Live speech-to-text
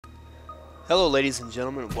Hello ladies and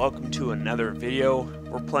gentlemen, welcome to another video.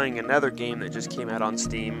 We're playing another game that just came out on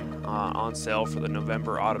Steam on sale for the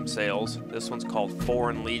November autumn sales. This one's called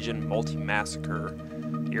Foreign Legion Multi-Massacre.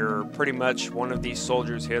 You're pretty much one of these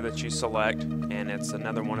soldiers here that you select, and it's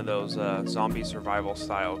another one of those zombie survival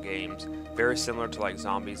style games. Very similar to like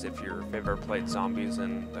zombies if you've ever played zombies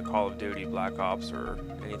in the Call of Duty, Black Ops, or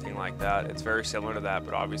anything like that. It's very similar to that,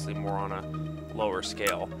 but obviously more on a lower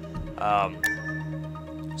scale.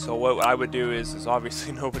 So what I would do is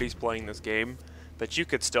obviously nobody's playing this game, but you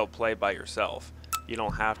could still play by yourself. You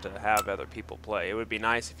don't have to have other people play. It would be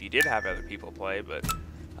nice if you did have other people play, but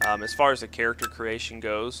as far as the character creation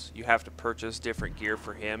goes, you have to purchase different gear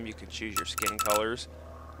for him. You can choose your skin colors.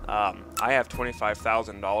 I have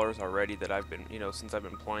 $25,000 already that I've been, since I've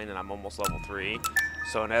been playing, and I'm almost level 3.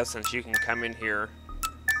 So in essence, you can come in here,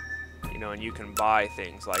 and you can buy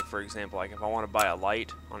things. Like, for example, like if I want to buy a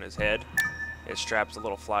light on his head, it straps a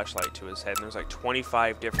little flashlight to his head, and there's like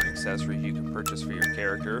 25 different accessories you can purchase for your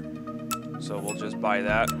character. So we'll just buy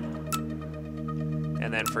that.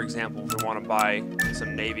 And then, for example, if we want to buy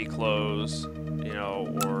some navy clothes,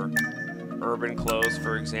 or urban clothes,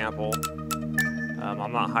 for example.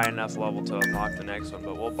 I'm not high enough level to unlock the next one,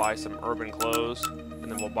 but we'll buy some urban clothes, and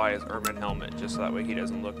then we'll buy his urban helmet, just so that way he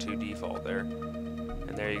doesn't look too default there.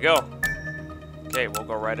 And there you go. Okay, we'll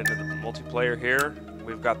go right into the multiplayer here.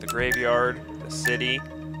 We've got the graveyard, the city,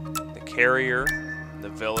 the carrier, the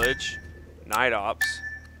village, night ops,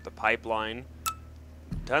 the pipeline,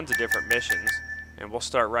 tons of different missions, and we'll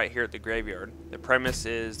start right here at the graveyard. The premise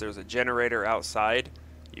is there's a generator outside.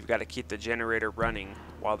 You've got to keep the generator running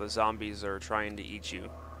while the zombies are trying to eat you.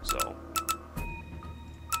 So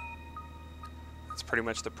that's pretty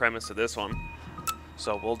much the premise of this one.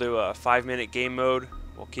 So we'll do a 5-minute game mode.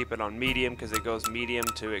 We'll keep it on medium because it goes medium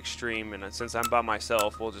to extreme, and since I'm by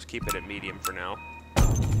myself, we'll just keep it at medium for now.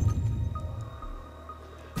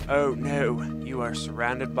 Oh no, you are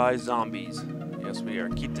surrounded by zombies. Yes, we are.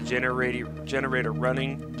 Keep the generator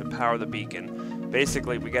running to power the beacon.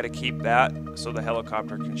 Basically, we got to keep that so the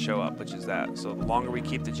helicopter can show up, which is that. So the longer we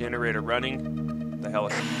keep the generator running, the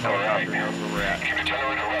helicopter knows where we're at. Keep the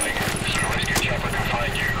generator running so the rescue chopper can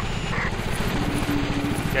find you.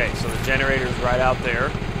 Okay, so the generator's right out there.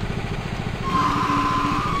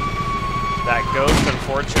 That ghost,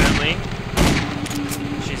 unfortunately,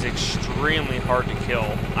 she's extremely hard to kill.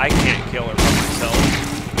 I can't kill her by myself.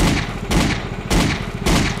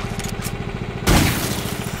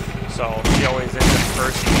 So she always ends up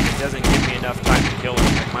cursing, and it doesn't give me enough time to kill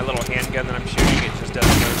her. Like my little handgun that I'm shooting, it just does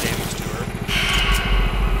no damage to her.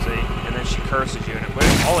 See? And then she curses you, and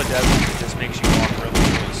all it does is it just makes you walk really,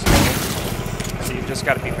 really slow. So you've just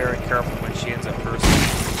got to be very careful when she ends up cursing.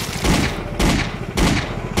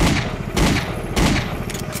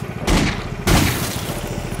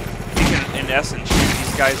 You can, in essence, shoot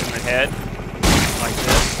these guys in the head, like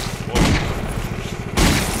this. Whoa.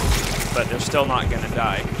 But they're still not going to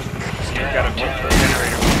die. So you've got to work the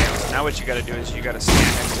generator down. So now what you got to do is you got to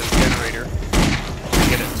stand next to the generator to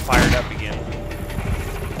get it fired up again.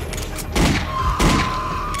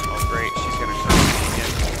 Oh great, she's going to curse me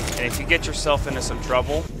again. And if you get yourself into some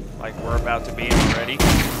trouble, like we're about to be in already, you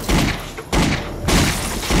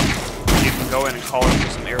can go in and call in for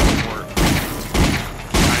some air support.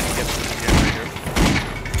 Trying to get to the generator.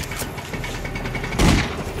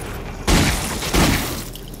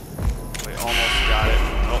 We almost got it.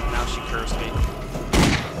 Oh, now she cursed me.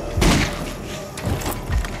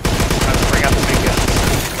 Time to bring out the big guns.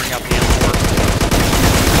 Bring out the M4.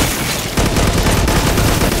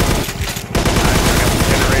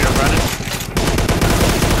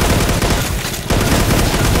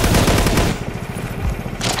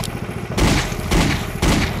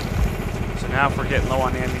 Now if we're getting low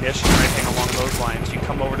on ammunition or anything along those lines, you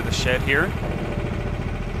come over to the shed here.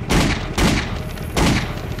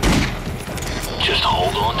 Just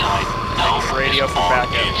hold on tight. Take the radio for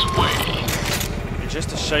backup. Its way. And just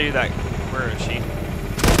to show you that, where is she?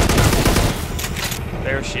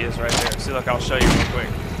 There she is right there. See, look, I'll show you real quick.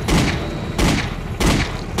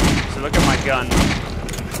 So look at my gun.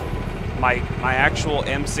 My actual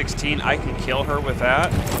M16, I can kill her with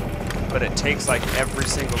that. But it takes like every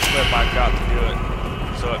single clip I've got to do it.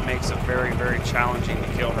 So it makes it very, very challenging to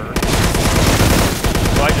kill her.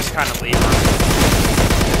 So I just kind of leave her.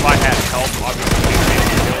 If I had help, obviously we'd be able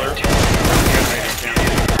to kill her.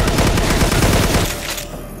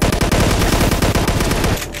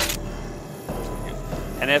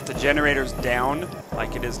 And if the generator's down,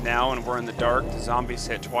 like it is now, and we're in the dark, the zombies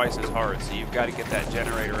hit twice as hard. So you've got to get that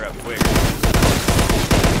generator up quick.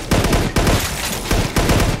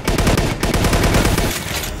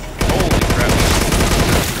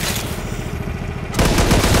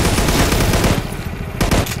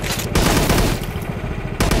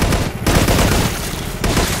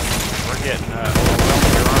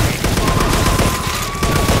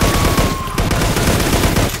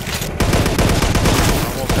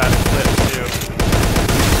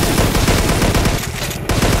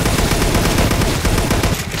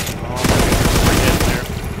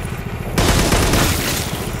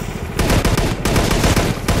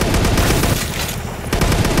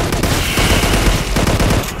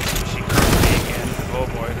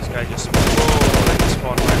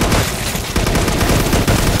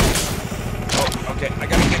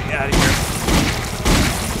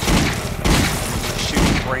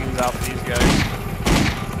 guys.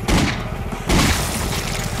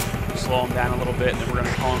 Slow them down a little bit, and then we're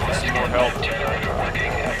going to call in for some more help.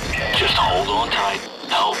 Just hold on tight.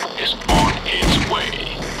 Help is on its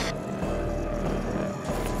way.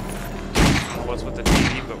 I don't know what's with the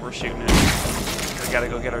TV, but we're shooting it. We got to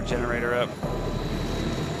go get our generator up.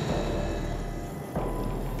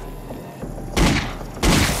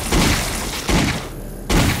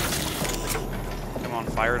 Come on,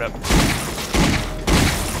 fire it up.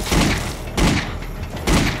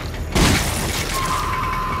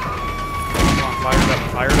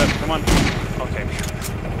 Fire it up, come on. Okay.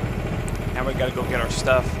 Now we gotta go get our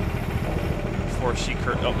stuff before she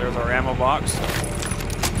oh, there's our ammo box.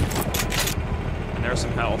 And there's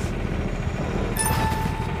some health.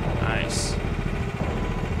 Nice.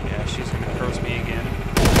 Yeah, she's gonna curse me again.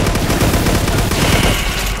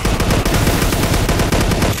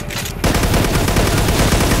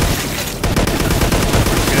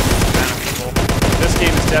 Good amount of people. This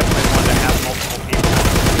game is definitely one to have multiple people.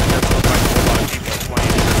 That's what like a whole lot of people are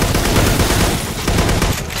playing.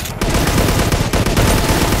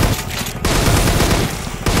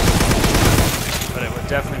 But it would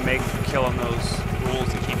definitely make killing those ghouls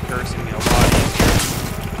that keep cursing me a lot easier.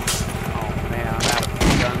 Oh man, I'm out of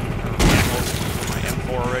gun or ammo for my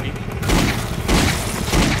M4 already.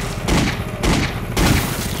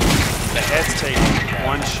 The heads take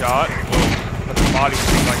one shot, but the bodies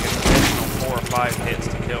take like an additional 4 or 5 hits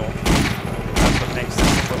to kill. That's what makes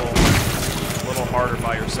this a little harder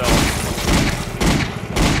by yourself.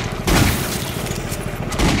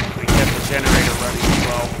 We kept the generator running as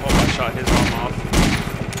well. Oh, I shot his arm off.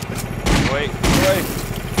 Get away, get away.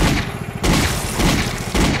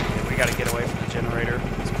 Okay, we gotta get away from the generator.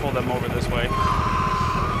 Let's pull them over this way.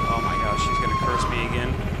 Oh my gosh, she's gonna curse me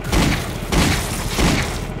again.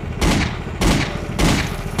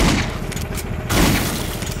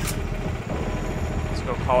 Let's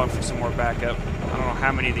go calling for some more backup. I don't know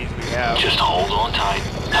how many of these we have. Just hold on tight.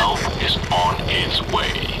 Help is on its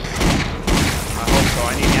way. I hope so.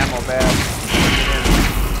 I need ammo bad. Bring it in.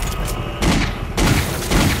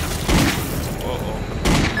 Uh-oh.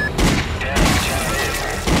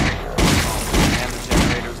 And the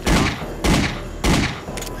generator's down.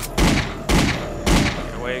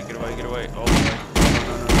 Get away, get away, get away. Oh boy. No,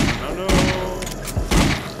 no, no, no, no, no.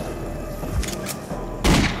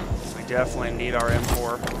 We definitely need our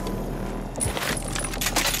M4.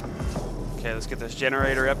 Okay, let's get this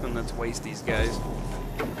generator up and let's waste these guys.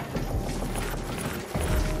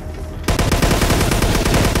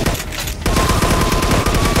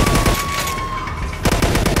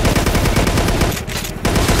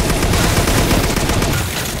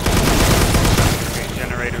 Okay,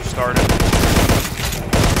 generator started.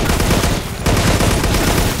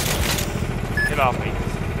 Get off me.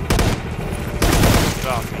 Get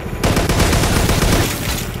off me.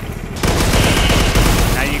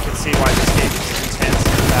 Now you can see why this game is intense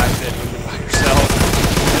and the fact that when you're by yourself,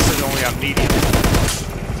 this is only on medium.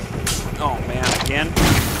 Oh man, again?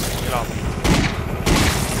 Get off me.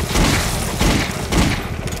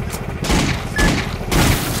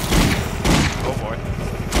 Oh boy.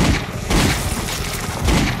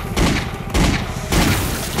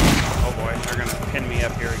 Oh boy, they're gonna pin me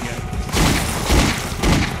up here again.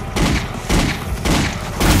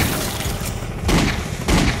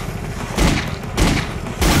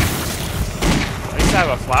 I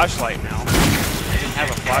have a flashlight now. I didn't have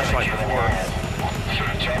a flashlight before.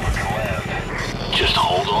 Just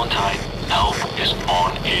hold on tight. Help is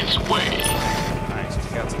on its way. Nice, we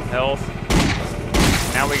got some health.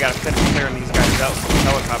 Now we gotta finish clearing these guys out so the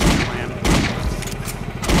helicopter can land.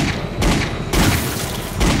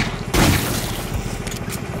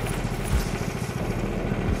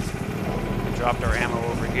 We dropped our ammo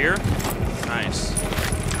over here. Nice.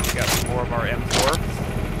 We got some more of our M4.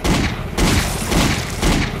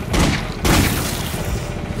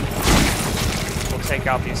 Take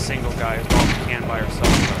out these single guys while we can by ourselves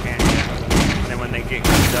with our handgun. And then when they get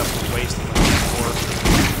good up, we'll waste them with the M4.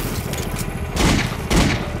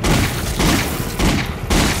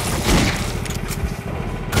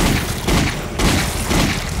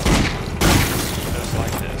 Just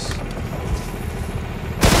like this.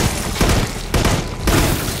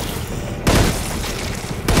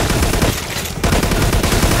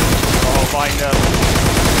 All lined up.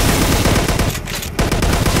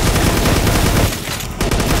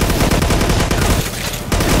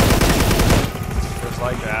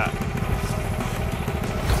 Like that.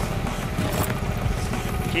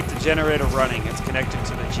 Keep the generator running. It's connected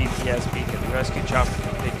to the GPS beacon. The rescue chopper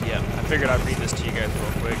can pick you up. I figured I'd read this to you guys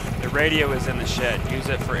real quick. The radio is in the shed. Use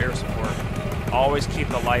it for air support. Always keep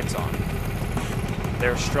the lights on.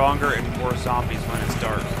 they're stronger and more zombies when it's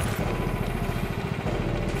dark.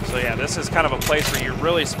 So yeah, this is kind of a place where you're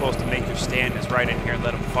really supposed to make your stand is right in here and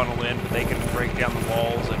let them funnel in, but they can break down the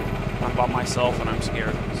walls, and I'm by myself and I'm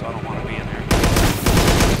scared, so I don't want to be in there.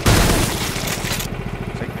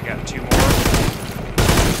 I think I got 2 more.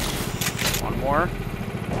 1 more.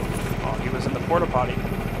 Oh, he was in the porta potty.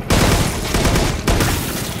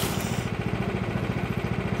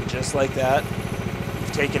 Just like that,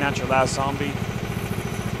 you've taken out your last zombie.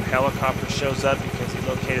 A helicopter shows up because he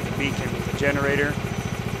located the beacon with the generator.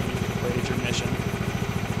 Completed your mission.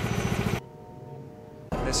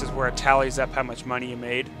 This is where it tallies up how much money you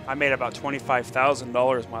made. I made about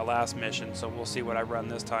 $25,000 my last mission, so we'll see what I run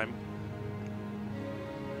this time.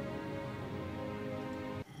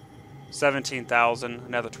 17,000,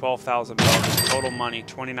 another 12,000 bucks, total money,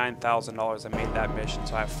 $29,000 I made that mission,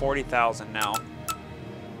 so I have 40,000 now.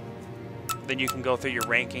 Then you can go through your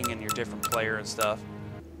ranking and your different player and stuff.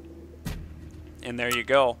 And there you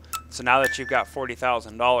go. So now that you've got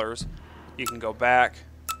 $40,000, you can go back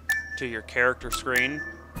to your character screen,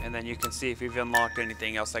 and then you can see if you've unlocked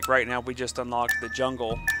anything else. Like right now, we just unlocked the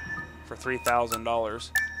jungle for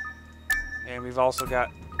 $3,000. And we've also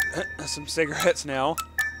got some cigarettes now.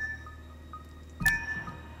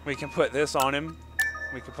 We can put this on him.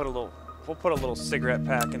 We can put a little, we'll put a little cigarette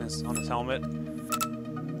pack in on his helmet.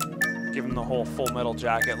 Give him the whole full metal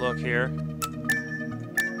jacket look here.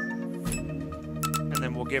 And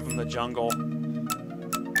then we'll give him the jungle.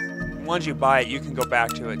 Once you buy it, you can go back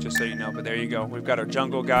to it, just so you know. But there you go. We've got our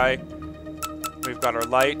jungle guy. We've got our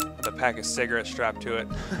light with a pack of cigarettes strapped to it.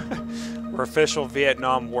 We're official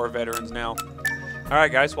Vietnam War veterans now.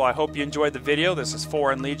 Alright guys, well I hope you enjoyed the video. This is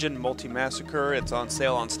Foreign Legion Multi-Massacre. It's on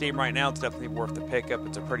sale on Steam right now. It's definitely worth the pickup.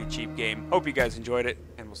 It's a pretty cheap game. Hope you guys enjoyed it,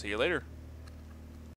 and we'll see you later.